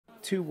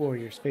Two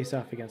warriors face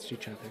off against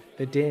each other,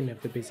 the din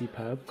of the busy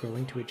pub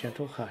growing to a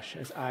gentle hush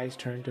as eyes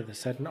turn to the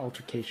sudden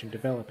altercation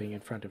developing in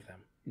front of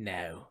them.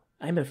 "Now,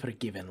 I'm a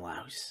forgiven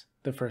louse,"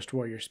 the first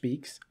warrior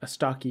speaks, a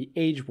stocky,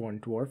 age-worn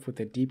dwarf with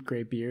a deep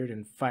grey beard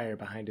and fire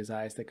behind his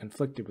eyes that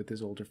conflicted with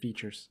his older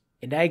features.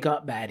 "And I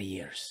got bad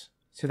ears.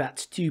 So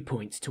that's 2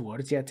 points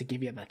towards you to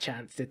give you the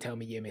chance to tell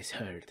me you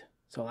misheard.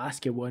 So I'll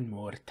ask you one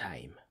more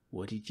time.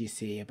 What did you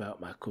say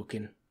about my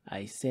cooking?"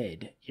 "I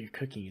said your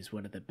cooking is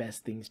one of the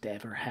best things to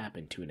ever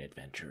happen to an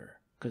adventurer,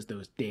 'cause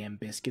those damn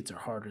biscuits are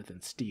harder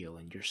than steel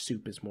and your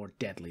soup is more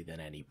deadly than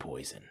any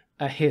poison."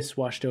 A hiss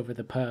washed over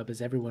the pub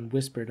as everyone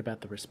whispered about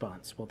the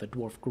response, while the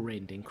dwarf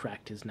grinned and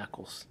cracked his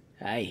knuckles.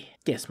 "Aye,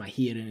 guess my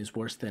hearing is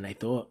worse than I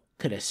thought.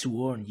 Could have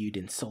sworn you'd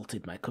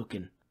insulted my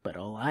cooking, but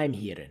all I'm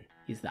hearing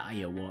is that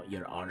I want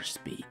your arse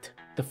beat."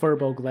 The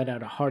furbolg let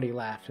out a hearty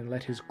laugh and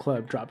let his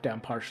club drop down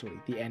partially,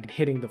 the end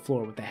hitting the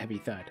floor with a heavy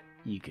thud.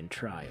 "You can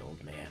try,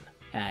 old man."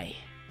 "Aye,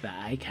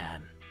 that I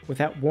can."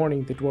 Without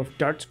warning, the dwarf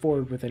darts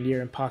forward with a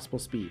near impossible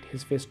speed,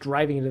 his fist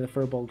driving into the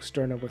furbolg's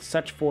sternum with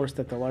such force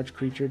that the large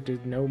creature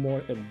did no more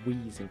than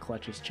wheeze and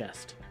clutch his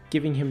chest.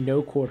 Giving him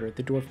no quarter,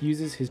 the dwarf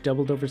uses his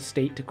doubled-over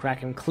state to crack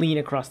him clean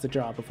across the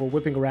jaw before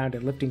whipping around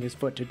and lifting his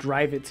foot to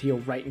drive its heel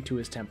right into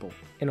his temple.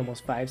 In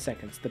almost 5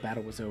 seconds, the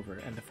battle was over,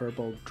 and the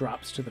furbolg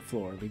drops to the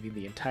floor, leaving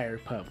the entire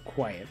pub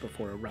quiet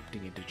before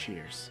erupting into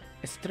cheers.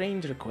 "A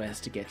strange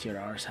request to get your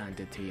arse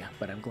handed to you,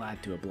 but I'm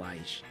glad to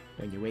oblige.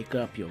 When you wake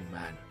up, young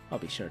man, I'll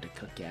be sure to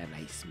cook you a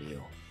nice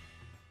meal."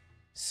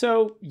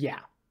 So, yeah,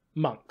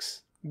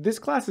 monks. This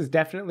class is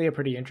definitely a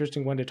pretty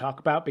interesting one to talk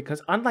about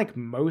because unlike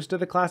most of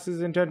the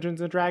classes in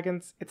Dungeons &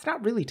 Dragons, it's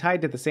not really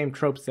tied to the same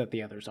tropes that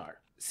the others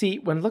are. See,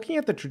 when looking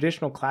at the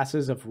traditional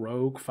classes of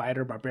rogue,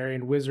 fighter,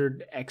 barbarian,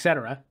 wizard,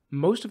 etc.,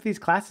 most of these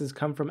classes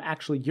come from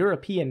actually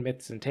European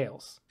myths and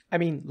tales. I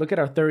mean, look at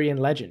Arthurian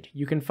legend.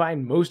 You can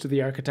find most of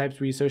the archetypes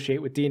we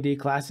associate with D&D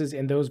classes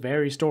in those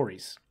very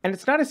stories. And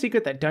it's not a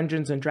secret that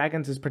Dungeons &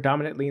 Dragons is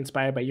predominantly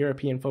inspired by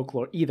European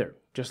folklore either.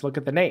 Just look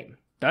at the name.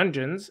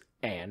 Dungeons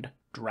and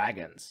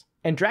Dragons.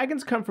 And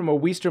dragons come from a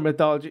Western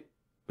mythology.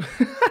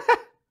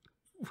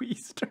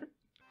 Western?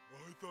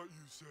 I thought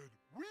you said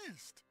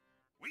Weast.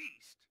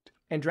 Weast.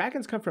 And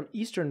dragons come from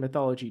Eastern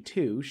mythology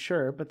too,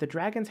 sure, but the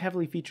dragons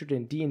heavily featured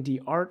in D&D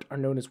art are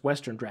known as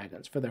Western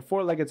dragons for their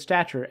 4-legged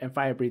stature and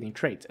fire-breathing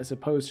traits, as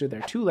opposed to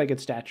their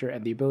 2-legged stature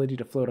and the ability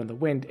to float on the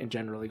wind and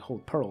generally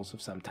hold pearls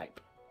of some type.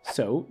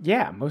 So,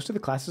 yeah, most of the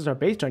classes are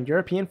based on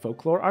European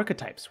folklore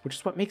archetypes, which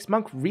is what makes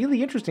Monk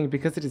really interesting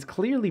because it is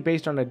clearly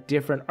based on a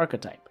different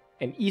archetype.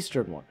 An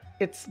Eastern one.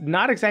 It's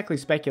not exactly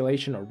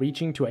speculation or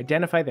reaching to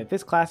identify that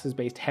this class is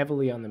based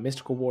heavily on the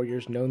mystical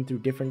warriors known through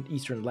different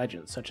Eastern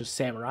legends, such as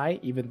samurai,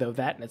 even though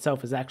that in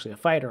itself is actually a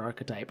fighter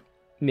archetype,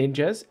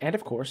 ninjas, and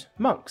of course,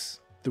 monks.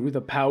 Through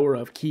the power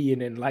of ki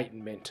and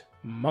enlightenment,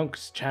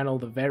 monks channel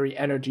the very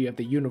energy of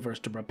the universe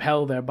to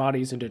propel their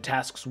bodies into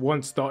tasks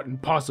once thought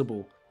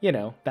impossible. You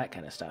know, that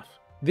kind of stuff.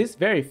 This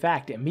very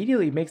fact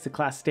immediately makes the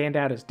class stand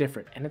out as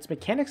different, and its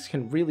mechanics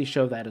can really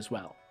show that as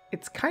well.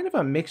 It's kind of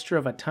a mixture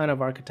of a ton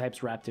of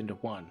archetypes wrapped into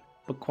one.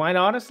 But quite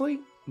honestly,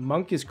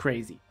 Monk is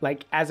crazy.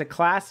 Like, as a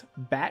class,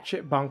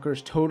 batshit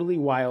bonkers, totally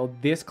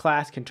wild, this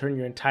class can turn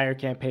your entire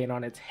campaign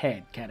on its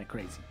head kinda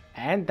crazy.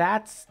 And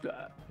that's,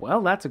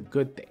 well, that's a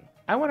good thing.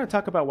 I want to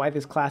talk about why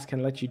this class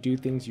can let you do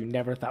things you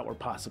never thought were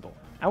possible.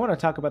 I want to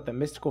talk about the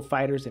mystical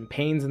fighters and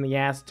pains in the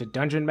ass to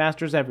dungeon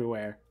masters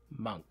everywhere,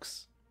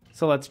 monks.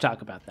 So let's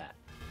talk about that.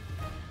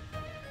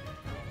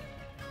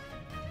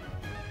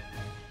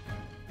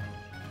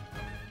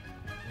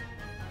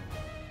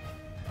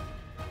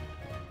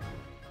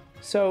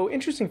 So,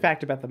 interesting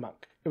fact about the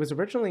monk. It was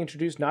originally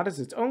introduced not as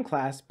its own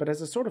class, but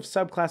as a sort of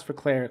subclass for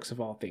clerics of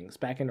all things,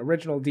 back in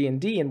original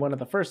D&D and one of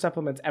the first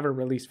supplements ever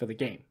released for the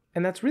game.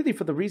 And that's really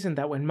for the reason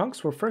that when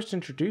monks were first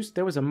introduced,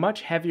 there was a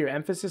much heavier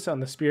emphasis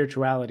on the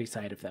spirituality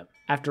side of them.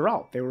 After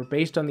all, they were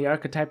based on the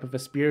archetype of a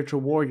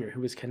spiritual warrior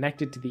who was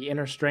connected to the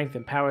inner strength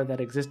and power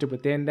that existed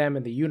within them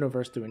and the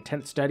universe through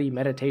intense study,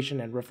 meditation,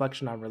 and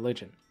reflection on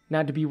religion.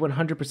 Now, to be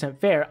 100%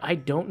 fair, I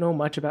don't know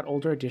much about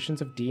older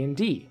editions of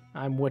D&D.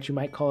 I'm what you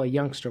might call a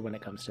youngster when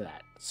it comes to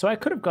that. So I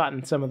could have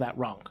gotten some of that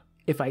wrong.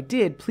 If I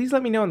did, please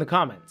let me know in the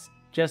comments.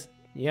 Just,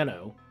 you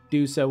know,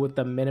 do so with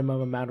the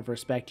minimum amount of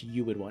respect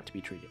you would want to be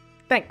treated.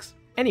 Thanks!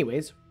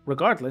 Anyways,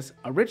 regardless,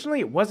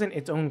 originally it wasn't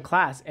its own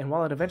class, and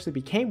while it eventually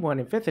became one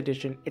in 5th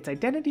edition, its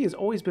identity has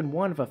always been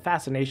one of a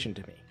fascination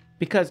to me.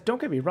 Because, don't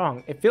get me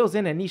wrong, it fills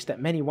in a niche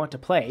that many want to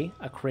play,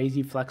 a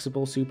crazy,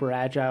 flexible, super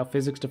agile,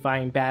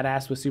 physics-defying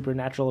badass with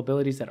supernatural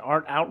abilities that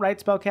aren't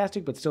outright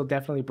spellcasting but still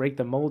definitely break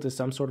the mold as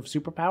some sort of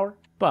superpower.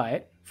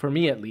 But, for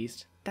me at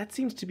least, that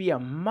seems to be a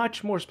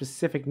much more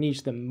specific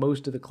niche than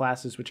most of the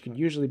classes which can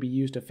usually be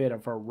used to fit a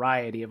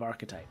variety of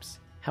archetypes.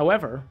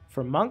 However,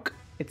 for Monk,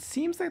 it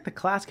seems like the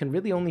class can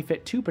really only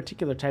fit 2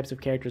 particular types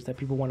of characters that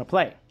people want to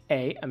play.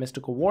 A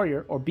mystical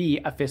warrior, or B,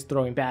 a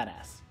fist-throwing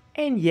badass.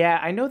 And yeah,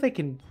 I know they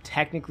can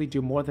technically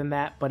do more than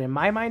that, but in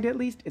my mind at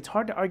least, it's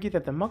hard to argue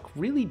that the monk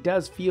really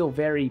does feel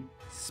very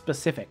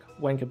specific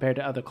when compared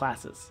to other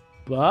classes.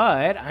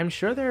 But I'm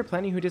sure there are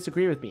plenty who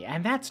disagree with me,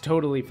 and that's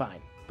totally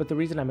fine. But the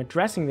reason I'm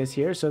addressing this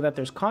here is so that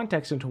there's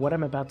context into what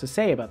I'm about to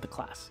say about the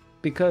class.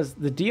 Because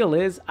the deal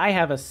is, I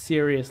have a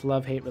serious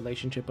love-hate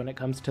relationship when it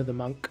comes to the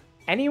monk.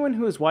 Anyone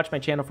who has watched my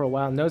channel for a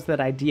while knows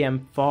that I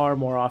DM far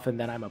more often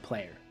than I'm a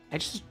player. I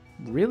just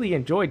really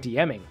enjoy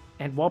DMing,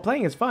 and while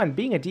playing is fun,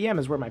 being a DM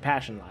is where my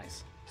passion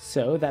lies.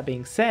 So, that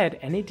being said,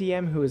 any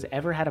DM who has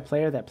ever had a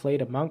player that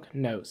played a monk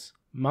knows.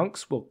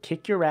 Monks will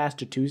kick your ass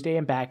to Tuesday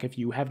and back if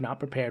you have not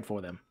prepared for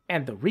them.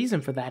 And the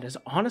reason for that is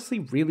honestly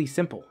really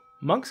simple.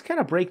 Monks kind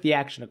of break the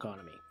action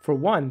economy. For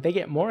one, they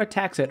get more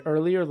attacks at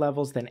earlier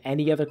levels than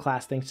any other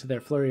class thanks to their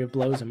flurry of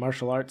blows and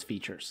martial arts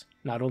features.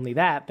 Not only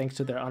that, thanks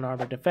to their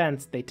unarmored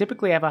defense, they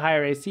typically have a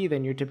higher AC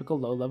than your typical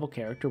low-level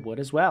character would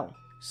as well.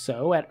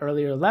 So, at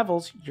earlier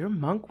levels, your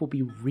monk will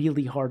be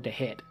really hard to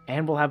hit,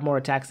 and will have more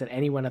attacks than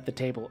anyone at the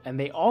table, and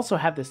they also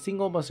have the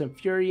single most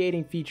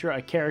infuriating feature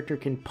a character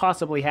can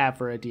possibly have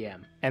for a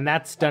DM, and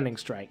that's Stunning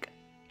Strike.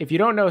 If you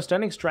don't know,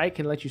 Stunning Strike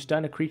can let you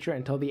stun a creature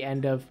until the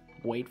end of,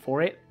 wait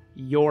for it,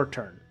 your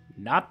turn.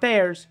 Not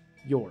theirs,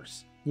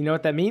 yours. You know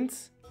what that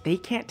means? They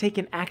can't take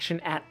an action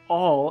at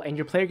all, and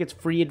your player gets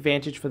free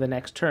advantage for the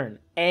next turn,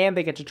 and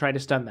they get to try to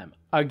stun them.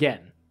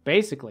 Again.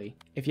 Basically,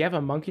 if you have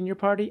a monk in your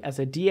party, as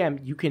a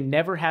DM, you can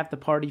never have the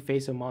party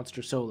face a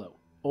monster solo.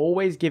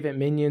 Always give it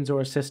minions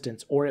or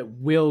assistants, or it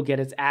will get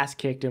its ass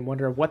kicked and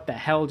wonder what the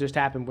hell just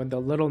happened when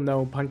the little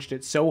gnome punched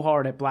it so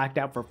hard it blacked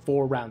out for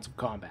 4 rounds of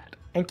combat.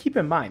 And keep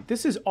in mind,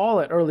 this is all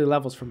at early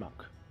levels for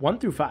monk, 1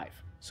 through 5.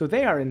 So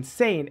they are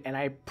insane, and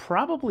I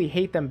probably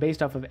hate them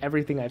based off of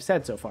everything I've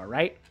said so far,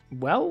 right?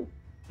 Well,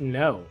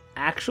 no.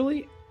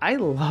 Actually, I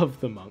love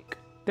the monk.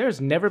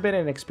 There's never been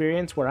an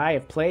experience where I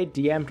have played,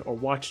 DM'd, or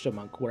watched a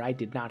monk where I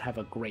did not have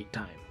a great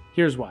time.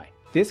 Here's why.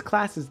 This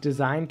class is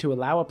designed to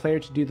allow a player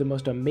to do the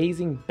most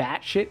amazing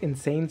batshit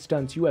insane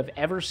stunts you have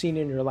ever seen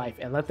in your life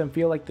and let them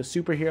feel like the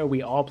superhero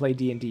we all play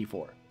D&D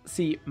for.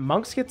 See,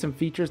 monks get some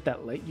features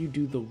that let you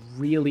do the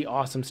really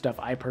awesome stuff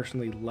I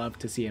personally love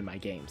to see in my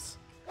games.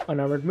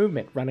 Unarmored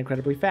movement, run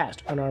incredibly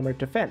fast. Unarmored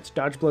defense,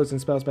 dodge blows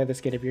and spells by the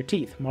skin of your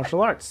teeth.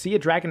 Martial arts, see a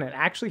dragon and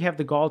actually have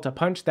the gall to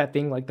punch that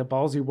thing like the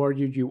ballsy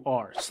warrior you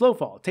are. Slow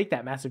fall, take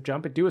that massive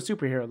jump and do a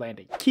superhero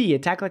landing. Key,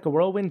 attack like a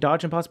whirlwind,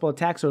 dodge impossible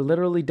attacks or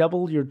literally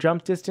double your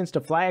jump distance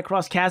to fly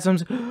across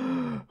chasms.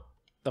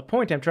 The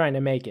point I'm trying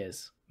to make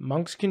is,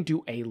 monks can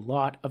do a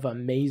lot of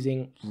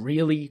amazing,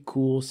 really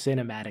cool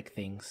cinematic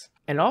things.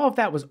 And all of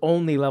that was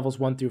only levels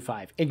 1 through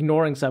 5,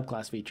 ignoring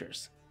subclass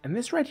features. And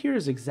this right here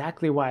is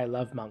exactly why I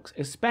love monks,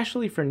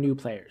 especially for new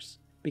players.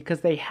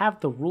 Because they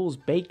have the rules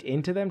baked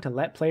into them to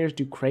let players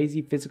do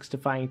crazy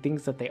physics-defying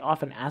things that they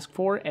often ask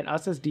for, and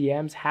us as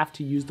DMs have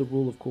to use the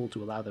rule of cool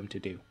to allow them to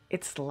do.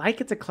 It's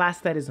like it's a class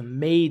that is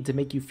made to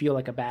make you feel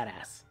like a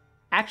badass.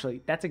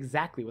 Actually, that's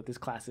exactly what this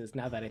class is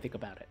now that I think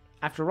about it.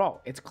 After all,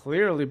 it's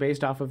clearly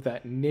based off of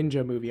the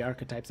ninja movie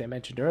archetypes I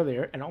mentioned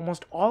earlier, and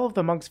almost all of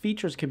the monk's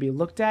features can be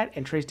looked at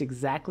and traced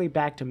exactly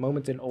back to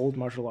moments in old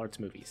martial arts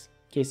movies.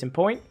 Case in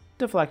point,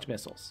 deflect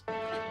missiles.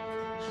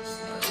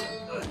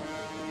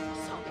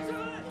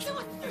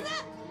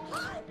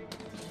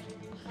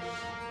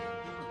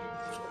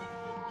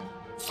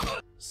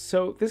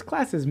 So this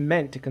class is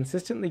meant to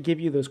consistently give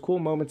you those cool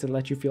moments and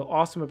let you feel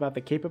awesome about the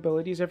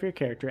capabilities of your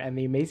character and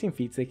the amazing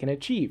feats they can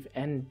achieve,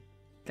 and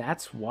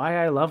that's why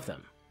I love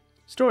them.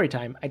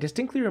 Storytime, I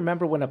distinctly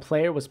remember when a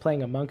player was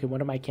playing a monk in one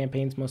of my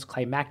campaign's most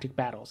climactic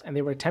battles, and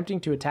they were attempting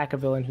to attack a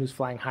villain who's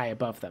flying high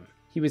above them.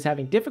 He was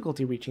having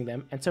difficulty reaching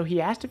them, and so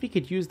he asked if he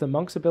could use the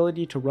monk's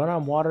ability to run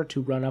on water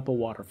to run up a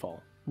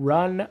waterfall.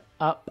 Run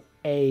up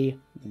a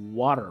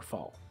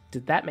waterfall.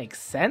 Did that make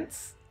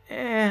sense?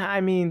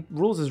 I mean,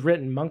 rules as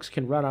written, monks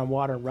can run on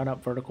water and run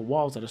up vertical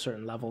walls at a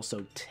certain level,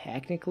 so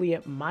technically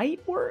it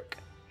might work.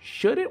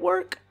 Should it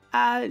work?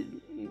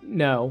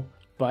 No.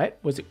 But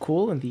was it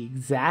cool and the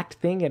exact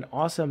thing an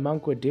awesome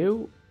monk would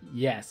do?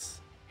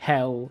 Yes.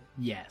 Hell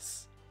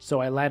yes. So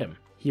I let him.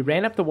 He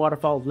ran up the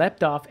waterfall,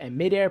 leapt off, and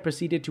midair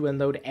proceeded to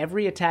unload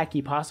every attack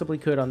he possibly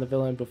could on the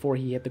villain before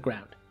he hit the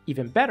ground.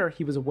 Even better,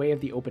 he was away of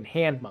the open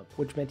hand monk,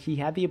 which meant he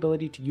had the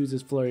ability to use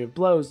his flurry of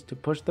blows to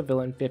push the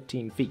villain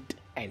 15 feet.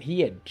 And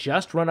he had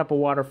just run up a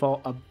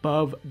waterfall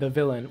above the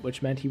villain,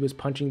 which meant he was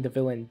punching the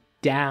villain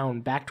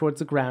down back towards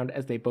the ground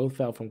as they both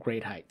fell from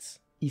great heights.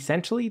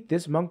 Essentially,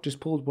 this monk just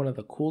pulled one of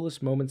the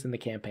coolest moments in the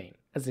campaign.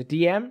 As a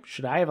DM,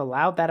 should I have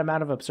allowed that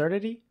amount of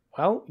absurdity?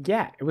 Well,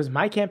 yeah, it was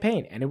my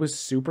campaign, and it was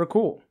super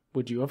cool.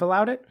 Would you have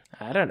allowed it?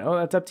 I don't know,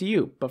 that's up to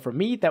you. But for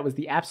me, that was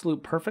the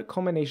absolute perfect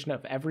culmination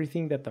of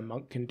everything that the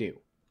monk can do.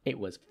 It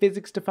was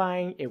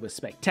physics-defying, it was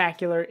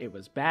spectacular, it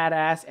was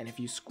badass, and if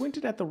you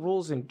squinted at the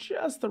rules in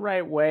just the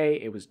right way,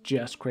 it was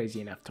just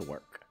crazy enough to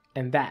work.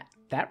 And that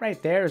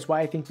right there is why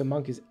I think the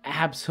monk is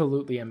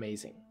absolutely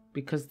amazing.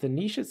 Because the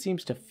niche it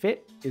seems to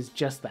fit is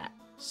just that.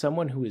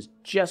 Someone who is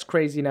just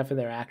crazy enough in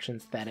their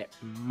actions that it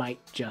might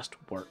just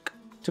work.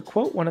 To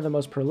quote one of the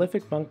most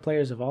prolific monk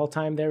players of all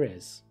time there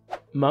is,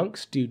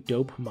 "Monks do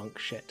dope monk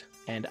shit."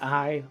 And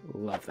I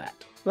love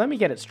that. Let me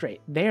get it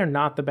straight. They are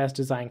not the best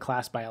designed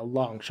class by a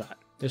long shot.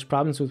 There's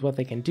problems with what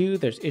they can do,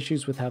 there's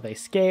issues with how they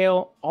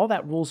scale, all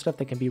that rule stuff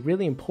that can be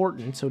really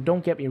important, so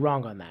don't get me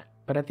wrong on that.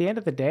 But at the end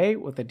of the day,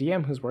 with a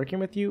DM who's working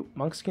with you,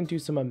 monks can do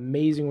some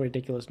amazing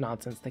ridiculous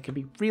nonsense that can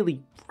be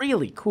really,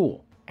 really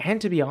cool. And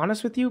to be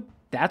honest with you,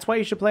 that's why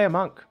you should play a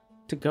monk.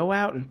 To go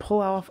out and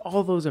pull off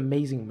all those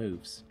amazing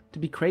moves. To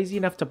be crazy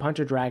enough to punch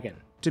a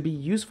dragon. To be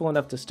useful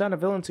enough to stun a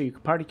villain so your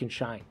party can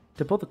shine.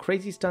 To pull the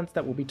crazy stunts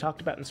that will be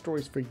talked about in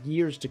stories for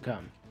years to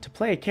come. To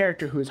play a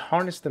character who has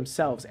harnessed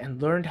themselves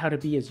and learned how to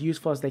be as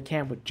useful as they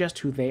can with just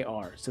who they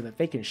are, so that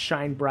they can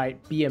shine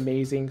bright, be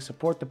amazing,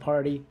 support the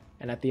party,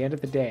 and at the end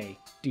of the day,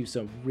 do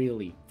some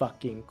really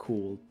fucking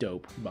cool,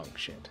 dope monk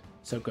shit.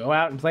 So go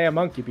out and play a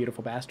monk, you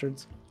beautiful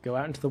bastards. Go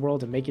out into the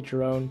world and make it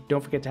your own.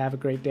 Don't forget to have a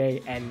great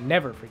day, and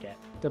never forget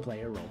to play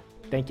your role.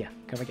 Thank you.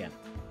 Come again.